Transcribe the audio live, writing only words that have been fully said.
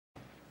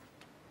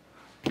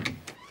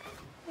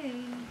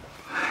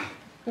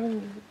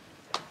Mm.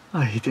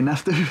 Oh, you didn't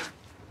have to.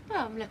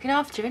 Well, I'm looking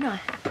after you, ain't I?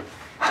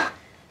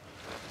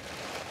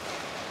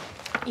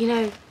 You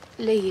know,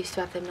 Lee used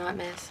to have them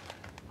nightmares.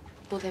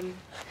 All them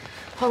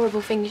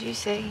horrible things you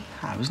see.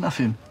 Ah, it was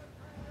nothing.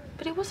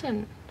 But it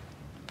wasn't.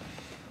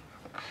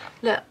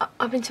 Look,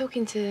 I've been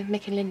talking to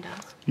Mick and Linda.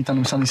 You done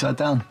them sunny side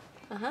down?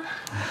 Uh-huh.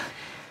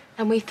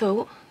 And we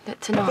thought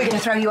that tonight... We're going to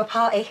throw you a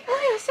party.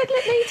 Oh, I said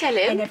let me tell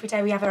him. And every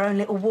day we have our own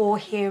little war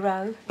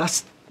hero.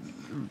 That's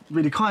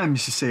really kind,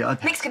 Mrs. C.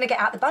 Mick's going to get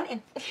out the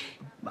bunting.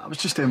 I was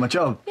just doing my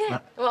job. Yeah.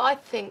 Well,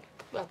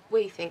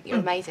 we think you're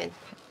amazing.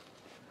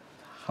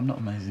 I'm not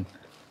amazing.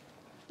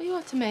 Well, you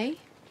are to me.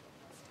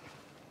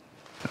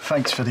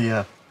 Thanks for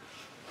the,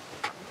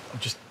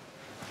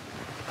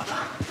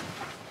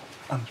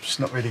 I'm just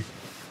not really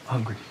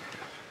hungry.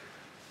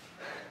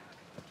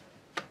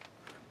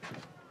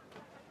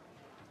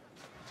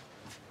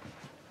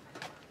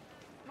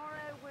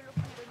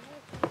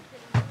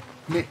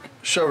 Nick,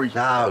 sorry.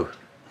 No.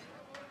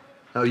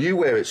 No, you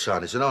wear it,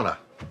 son. It's an honour.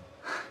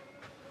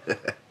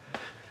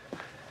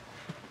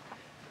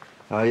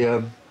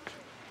 I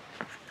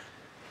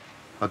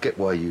get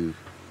why you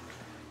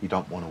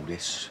don't want all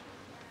this.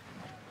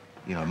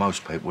 You know,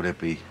 most people, they'd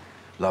be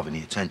loving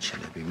the attention,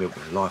 they'd be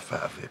milking the life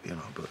out of it, you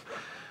know,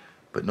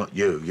 but not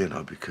you, you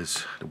know,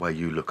 because the way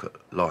you look at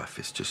life,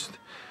 it's just,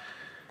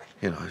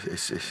 you know,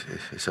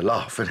 it's a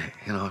laugh, isn't it?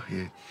 You know,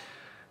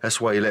 that's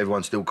why you let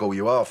everyone still call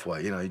you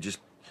halfway, you know, you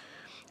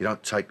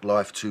don't take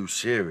life too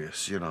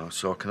serious, you know,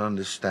 so I can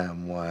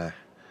understand why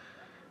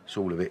it's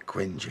all a bit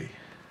cringy.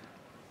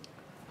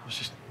 I was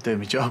just doing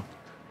my job.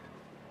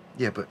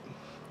 Yeah, but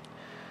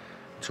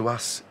to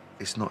us,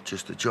 it's not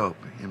just a job,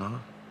 you know?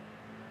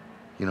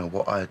 You know,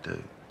 what I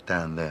do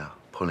down there,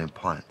 pulling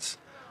pints,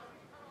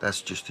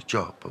 that's just a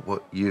job. But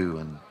what you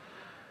and,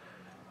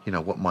 you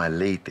know, what my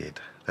lead did,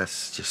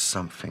 that's just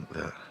something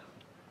that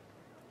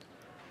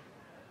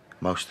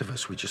most of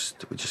us, we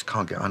just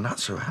can't get our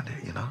nuts around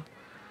it, you know?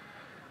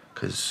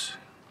 Because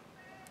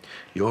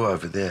you're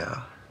over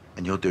there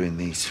and you're doing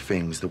these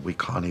things that we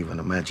can't even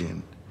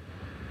imagine.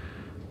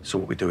 So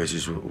what we do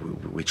is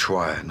we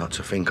try not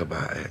to think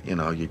about it, you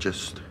know, you're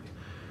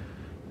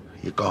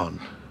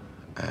gone,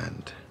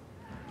 and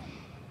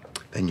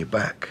then you're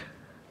back,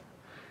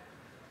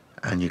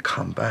 and you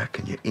come back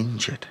and you're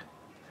injured,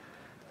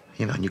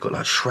 you know, and you've got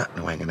like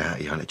shrapnel hanging out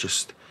of you, and it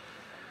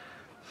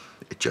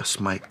just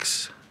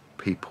makes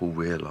people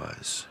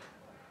realise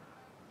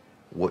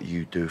what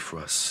you do for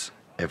us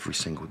every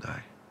single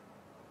day.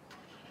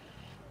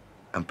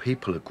 And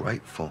people are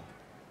grateful,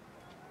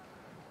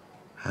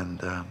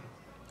 and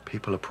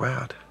people are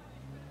proud.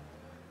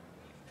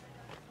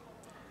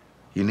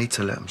 You need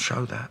to let them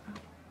show that.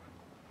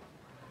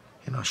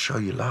 You know, show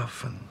you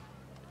love and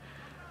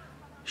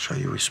show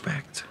you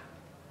respect.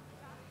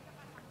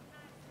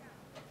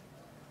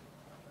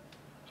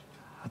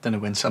 I don't know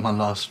when someone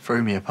last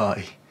threw me a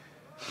party.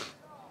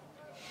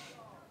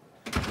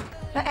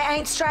 It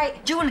ain't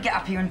straight. Do you want to get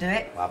up here and do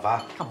it?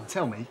 Mother. Come on,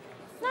 tell me.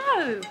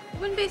 No,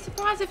 wouldn't be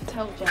surprised if I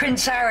told you.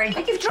 Prince Harry,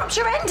 you've dropped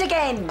your end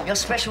again. Your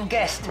special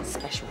guest.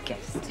 Special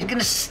guest. He's going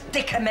to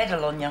stick a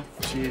medal on you.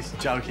 She is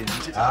joking.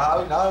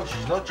 Oh, no,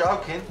 she's not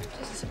joking.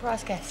 Just a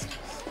surprise guest.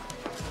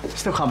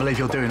 Still can't believe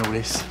you're doing all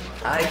this.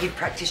 Oh, you've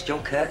practised your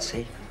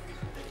curtsy.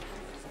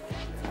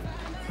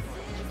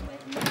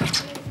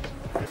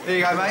 Here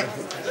you go, mate.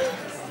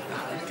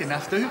 Didn't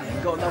have to.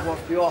 Got another one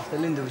for you after,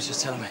 Linda was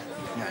just telling me.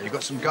 Yeah, you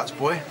got some guts,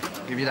 boy.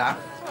 I'll give you that.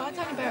 All right,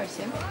 don't embarrass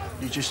him.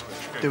 You just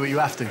do what you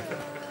have to.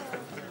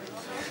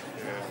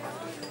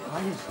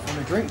 I want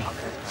a drink.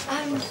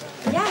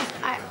 Yeah,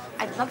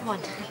 I'd love one.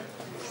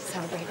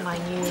 Celebrate my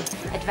new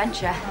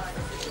adventure.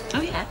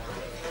 Oh, yeah?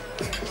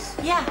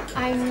 Yeah,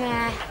 I'm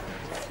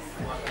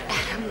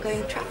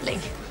going travelling.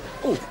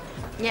 Oh.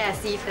 Yeah,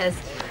 see if there's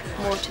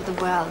more to the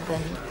world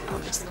than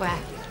Albert Square.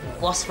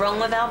 What's wrong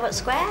with Albert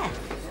Square?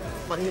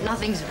 Well,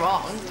 nothing's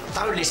wrong.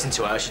 Don't listen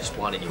to her, she's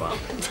winding you up.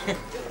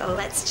 Well,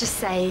 let's just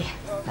say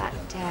that,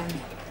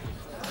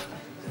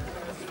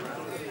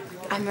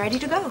 I'm ready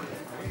to go.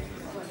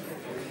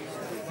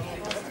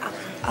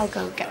 I'll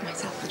go get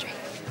myself a drink.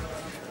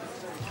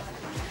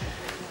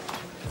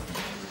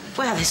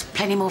 Well, there's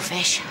plenty more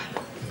fish.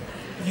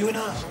 You and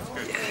her?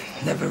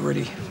 Never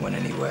really went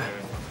anywhere.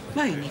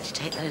 Well, you need to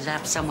take those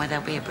out somewhere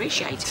they'll be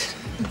appreciated.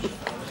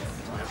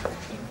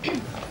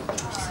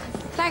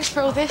 Thanks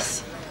for all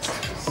this.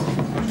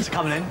 It's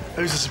coming in.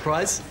 Who's the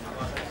surprise?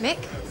 Mick?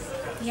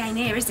 He ain't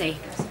here, is he?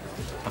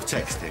 I've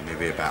texted him, he'll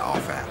be about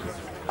half hour.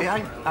 It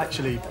ain't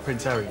actually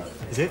Prince Harry,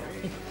 is it?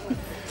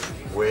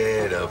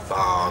 We're the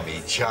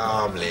balmy,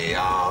 charmly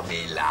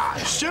army lad.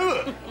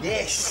 Stuart!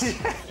 Yes.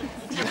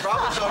 Your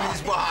brother's on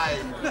his way.